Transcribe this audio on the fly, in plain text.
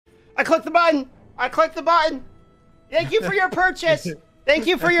I clicked the button. I clicked the button. Thank you for your purchase. Thank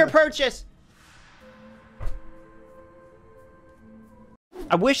you for your purchase.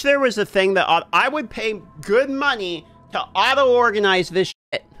 I wish there was a thing that I would pay good money to auto-organize this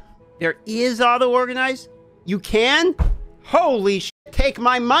shit. There is auto-organize? You can? Holy shit, take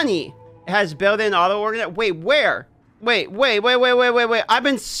my money. It has built-in auto-organize. Wait, where? Wait. I've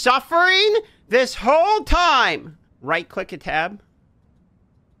been suffering this whole time. Right-click a tab.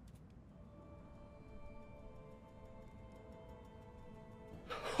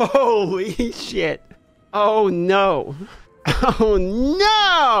 Holy shit. Oh no. Oh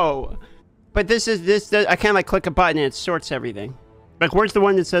no! But this I can't like click a button and it sorts everything. Like where's the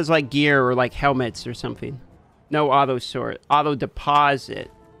one that says like gear or like helmets or something? No auto sort, auto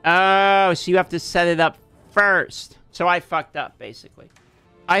deposit. Oh, so you have to set it up first. So I fucked up basically.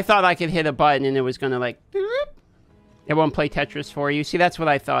 I thought I could hit a button and it was gonna like, it won't play Tetris for you. See, that's what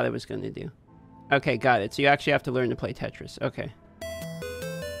I thought it was gonna do. Okay, got it. So you actually have to learn to play Tetris. Okay.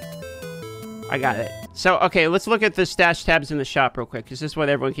 I got it. So, okay, let's look at the stash tabs in the shop real quick, because this is what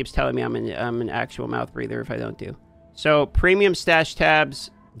everyone keeps telling me I'm an actual mouth breather if I don't do. So, premium stash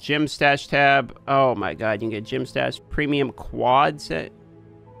tabs, gym stash tab. Oh my god, you can get gym stash. Premium quad set.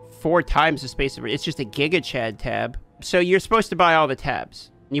 4 times the space of it. It's just a Giga Chad tab. So, you're supposed to buy all the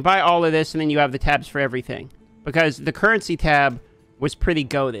tabs. You buy all of this, and then you have the tabs for everything. Because the currency tab was pretty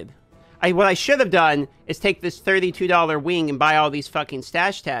goated. What I should have done is take this $32 wing and buy all these fucking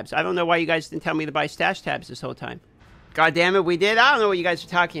stash tabs. I don't know why you guys didn't tell me to buy stash tabs this whole time. God damn it, we did? I don't know what you guys are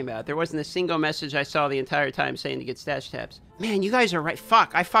talking about. There wasn't a single message I saw the entire time saying to get stash tabs. Man, you guys are right.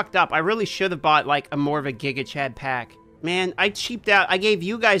 Fuck, I fucked up. I really should have bought like a more of a Giga Chad pack. Man, I cheaped out. I gave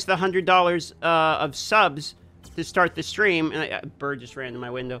you guys the $100 of subs to start the stream. And a bird just ran in my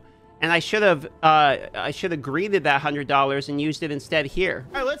window. And I should have greeted that $100 and used it instead here.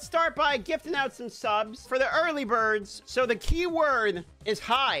 All right, let's start by gifting out some subs for the early birds. So the key word is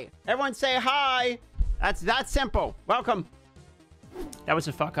hi. Everyone say hi. That's that simple. Welcome. That was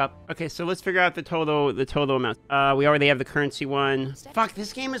a fuck up. Okay, so let's figure out the total amount. We already have the currency one. Fuck,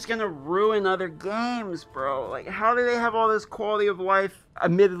 this game is gonna ruin other games, bro. Like, how do they have all this quality of life?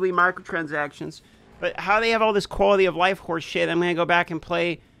 Admittedly, microtransactions. But how do they have all this quality of life horse shit? I'm gonna go back and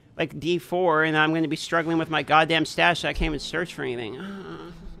play like D4, and I'm going to be struggling with my goddamn stash. So I can't even search for anything.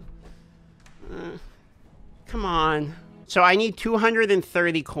 Come on. So I need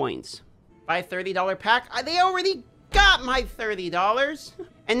 230 coins. Buy a $30 pack? They already got my $30.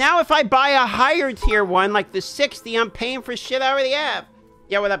 And now if I buy a higher tier one, like the 60, I'm paying for shit I already have.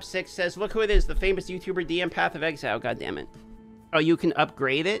 Yeah, what up, Six says, look who it is, the famous YouTuber DM Path of Exile. God damn it. Oh, you can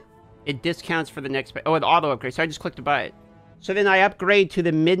upgrade it? It discounts for the next... Oh, it auto upgrade. So I just clicked to buy it. So then I upgrade to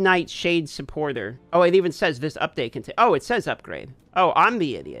the Midnight Shade Supporter. Oh, it even says this update can take... Oh, it says upgrade. Oh, I'm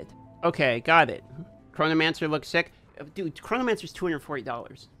the idiot. Okay, got it. Chronomancer looks sick. Dude, Chronomancer's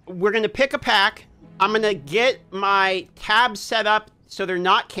 $240. We're going to pick a pack. I'm going to get my tabs set up so they're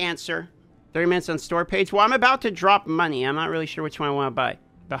not cancer. 30 minutes on store page. Well, I'm about to drop money. I'm not really sure which one I want to buy.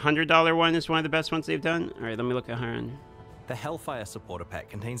 The $100 one is one of the best ones they've done. All right, let me look at her. The Hellfire Supporter Pack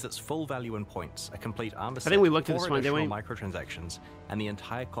contains its full value in points, a complete armor set, I think we looked at this one, didn't we? microtransactions, and the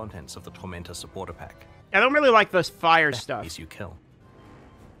entire contents of the Tormentor Supporter Pack. I don't really like this fire stuff. Piece you kill.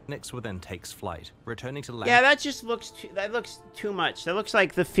 Phoenix then takes flight, returning to land. Yeah, that just looks too much. That looks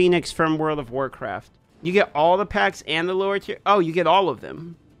like the Phoenix from World of Warcraft. You get all the packs and the lower tier. Oh, you get all of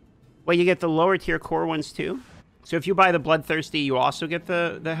them. Well, you get the lower tier core ones too. So if you buy the Bloodthirsty, you also get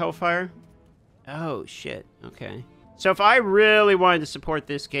the Hellfire. Oh shit. Okay. So if I really wanted to support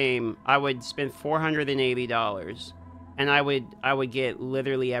this game, I would spend $480, and I would get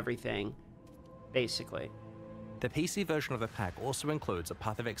literally everything, basically. The PC version of the pack also includes a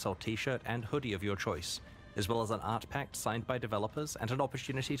Path of Exile t-shirt and hoodie of your choice, as well as an art pack signed by developers and an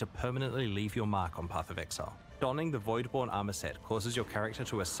opportunity to permanently leave your mark on Path of Exile. Donning the Voidborn armor set causes your character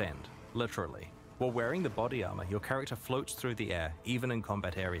to ascend, literally. While wearing the body armor, your character floats through the air, even in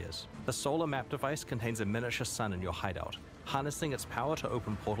combat areas. The solar map device contains a miniature sun in your hideout, harnessing its power to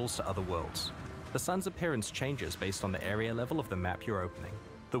open portals to other worlds. The sun's appearance changes based on the area level of the map you're opening.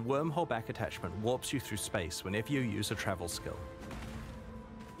 The wormhole back attachment warps you through space whenever you use a travel skill.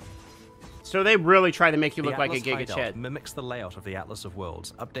 So they really try to make you look like a Giga Chad. Mimics the layout of the Atlas of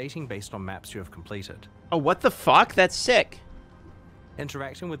Worlds, updating based on maps you have completed. Oh, what the fuck? That's sick.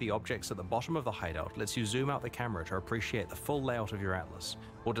 Interacting with the objects at the bottom of the hideout lets you zoom out the camera to appreciate the full layout of your Atlas,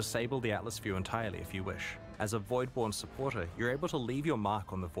 or disable the Atlas view entirely if you wish. As a Voidborn supporter, you're able to leave your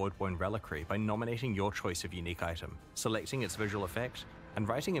mark on the Voidborn reliquary by nominating your choice of unique item, selecting its visual effect, and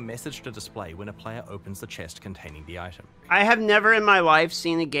writing a message to display when a player opens the chest containing the item. I have never in my life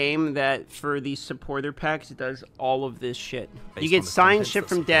seen a game that, for these supporter packs, does all of this shit. You get signed shit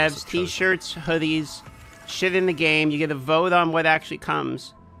from devs, t-shirts, hoodies, shit in the game. You get a vote on what actually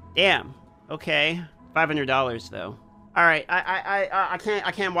comes. Damn. Okay. $500 though. All right.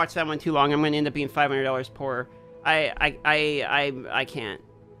 I can't watch that one too long. I'm going to end up being $500 poorer. I can't.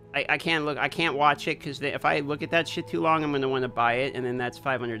 I can't watch it because if I look at that shit too long, I'm gonna want to buy it, and then that's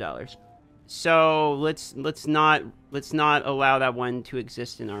 $500. So let's not allow that one to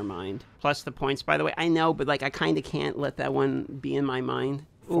exist in our mind. Plus the points, by the way. I know, but like I kind of can't let that one be in my mind.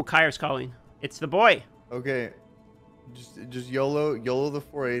 Ooh, Kyre's calling. It's the boy. Okay, just YOLO the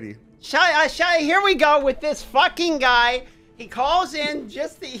 480. Shy, here we go with this fucking guy. He calls in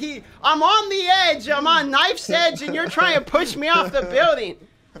I'm on the edge. I'm on knife's edge, and you're trying to push me off the building.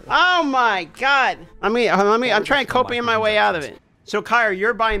 Oh my God. I'm trying to coping my way out of it. So Kyre,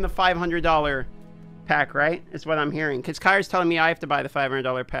 you're buying the $500 pack, right? Is what I'm hearing. Because Kyre's telling me I have to buy the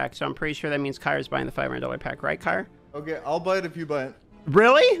 $500 pack. So I'm pretty sure that means Kyre's buying the $500 pack, right, Kyre? Okay, I'll buy it if you buy it.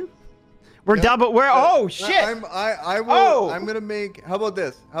 Really? We're double. Oh shit. I'm gonna make. How about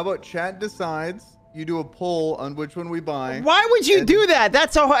this? How about chat decides? You do a poll on which one we buy. Why would you do that?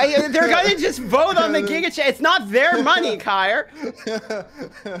 That's a. They're gonna just vote on the Giga Chat. It's not their money, Kyre.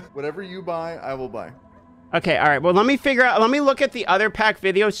 Whatever you buy, I will buy. Okay, all right. Well, let me figure out. Let me look at the other pack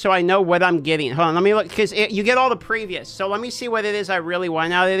videos so I know what I'm getting. Hold on. Let me look because you get all the previous. So let me see what it is I really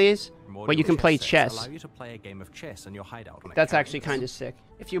want out of these. Well, you can play chess. Allow you to play a game of chess in your hideout. That's actually kind of sick.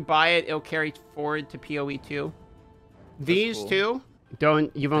 If you buy it, it'll carry forward to PoE 2. These cool. two.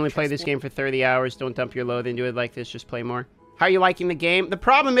 You've only played this game for 30 hours. Don't dump your load into it like this. Just play more. How are you liking the game? The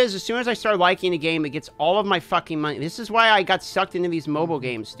problem is, as soon as I start liking the game, it gets all of my fucking money. This is why I got sucked into these mobile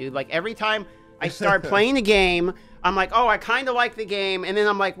games, dude. Like, every time I start playing a game, I'm like, oh, I kind of like the game. And then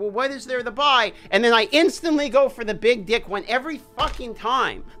I'm like, well, what is there to buy? And then I instantly go for the big dick one every fucking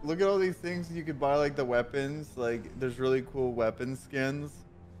time. Look at all these things you could buy, like the weapons. Like, there's really cool weapon skins.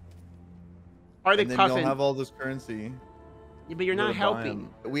 Are they and then cuffing? you'll have all this currency. Yeah, but you're not helping.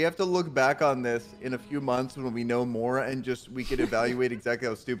 We have to look back on this in a few months when we know more, and we can evaluate exactly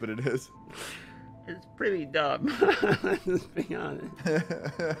how stupid it is. It's pretty dumb. Let's be honest.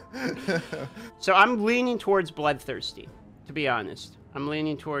 So I'm leaning towards Bloodthirsty, to be honest. I'm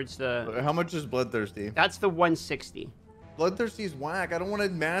leaning towards the... How much is Bloodthirsty? That's the 160. Bloodthirsty's whack. I don't want to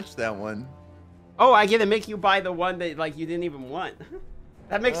match that one. Oh, I get to make you buy the one that like you didn't even want.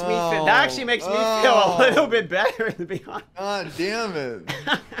 That makes me feel... That actually makes me feel a little bit better, to be honest. God damn it.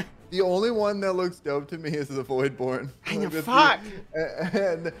 The only one that looks dope to me is the Voidborn. I know, fuck.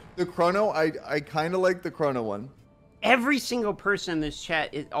 And the Chrono, I kind of like the Chrono one. Every single person in this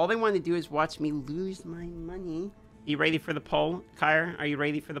chat, all they want to do is watch me lose my money. You ready for the poll, Kyre? Are you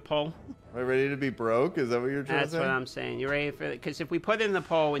ready for the poll? Am I ready to be broke? Is that what you're trying to say? That's what I'm saying. You ready for it? Because if we put it in the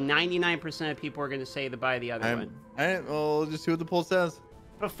poll, 99% of people are going to say to buy the other one. All right, well, we'll just see what the poll says.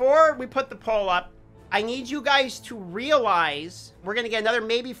 Before we put the poll up, I need you guys to realize we're going to get another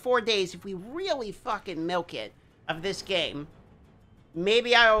maybe 4 days if we really fucking milk it of this game.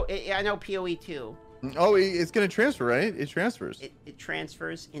 Maybe I know PoE 2. Oh, it's going to transfer, right? It transfers. It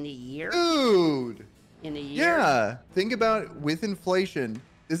transfers in a year? Dude. In a year? Yeah. Think about with inflation.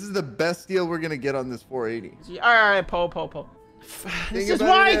 This is the best deal we're going to get on this 480. All right, poll. This is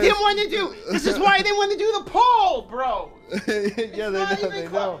why I didn't want to do. This is why I didn't want to do the poll, bro. Yeah, they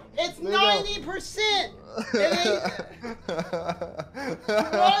know. It's 90%.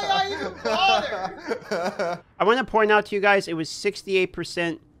 Why I even bother? I want to point out to you guys, it was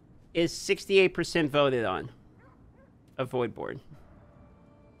 68%. Is 68% voted on a void board.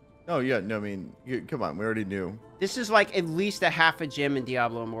 Oh yeah, no, I mean, come on, we already knew. This is like at least a half a gem in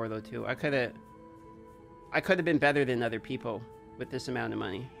Diablo Immortal 2. I could have been better than other people with this amount of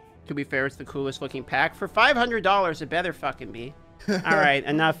money. To be fair, it's the coolest looking pack. For $500, it better fucking be. All right,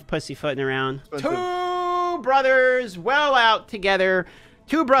 enough pussyfooting around. Two brothers well out together.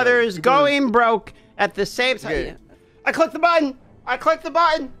 Two brothers going broke at the same time. Okay. I clicked the button. I clicked the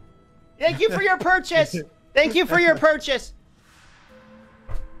button. Thank you for your purchase. Thank you for your purchase.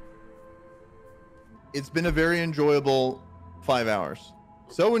 It's been a very enjoyable 5 hours.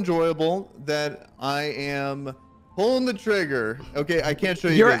 So enjoyable that I am pulling the trigger. Okay, I can't show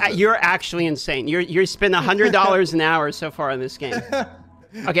you. You're actually insane. You're spending $100 an hour so far on this game.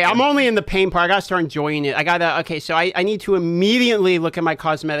 Okay, I'm only in the pain part. I gotta start enjoying it. Okay, so I need to immediately look at my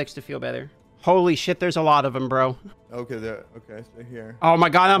cosmetics to feel better. Holy shit, there's a lot of them, bro. Okay, okay, so here. Oh my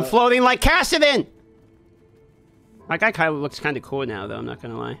god, I'm floating like Cassidy. My guy kind of looks kind of cool now, though. I'm not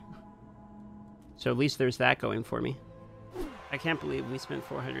gonna lie. So at least there's that going for me. I can't believe we spent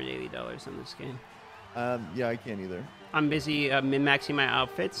 $480 on this game. Yeah, I can't either. I'm busy min-maxing my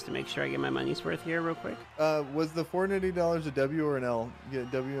outfits to make sure I get my money's worth here real quick. Was the $480 a W or an L? Yeah,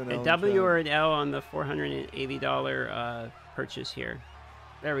 W and L. A W or an L on the $480 purchase here.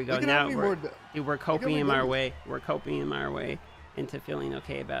 There we go. Now we're coping our way. We're coping our way into feeling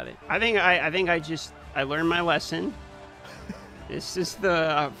okay about it. I think I learned my lesson. This is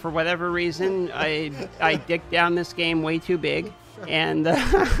for whatever reason I dicked down this game way too big, and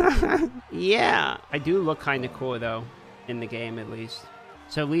yeah, I do look kind of cool though in the game at least.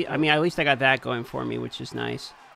 So at least I got that going for me, which is nice.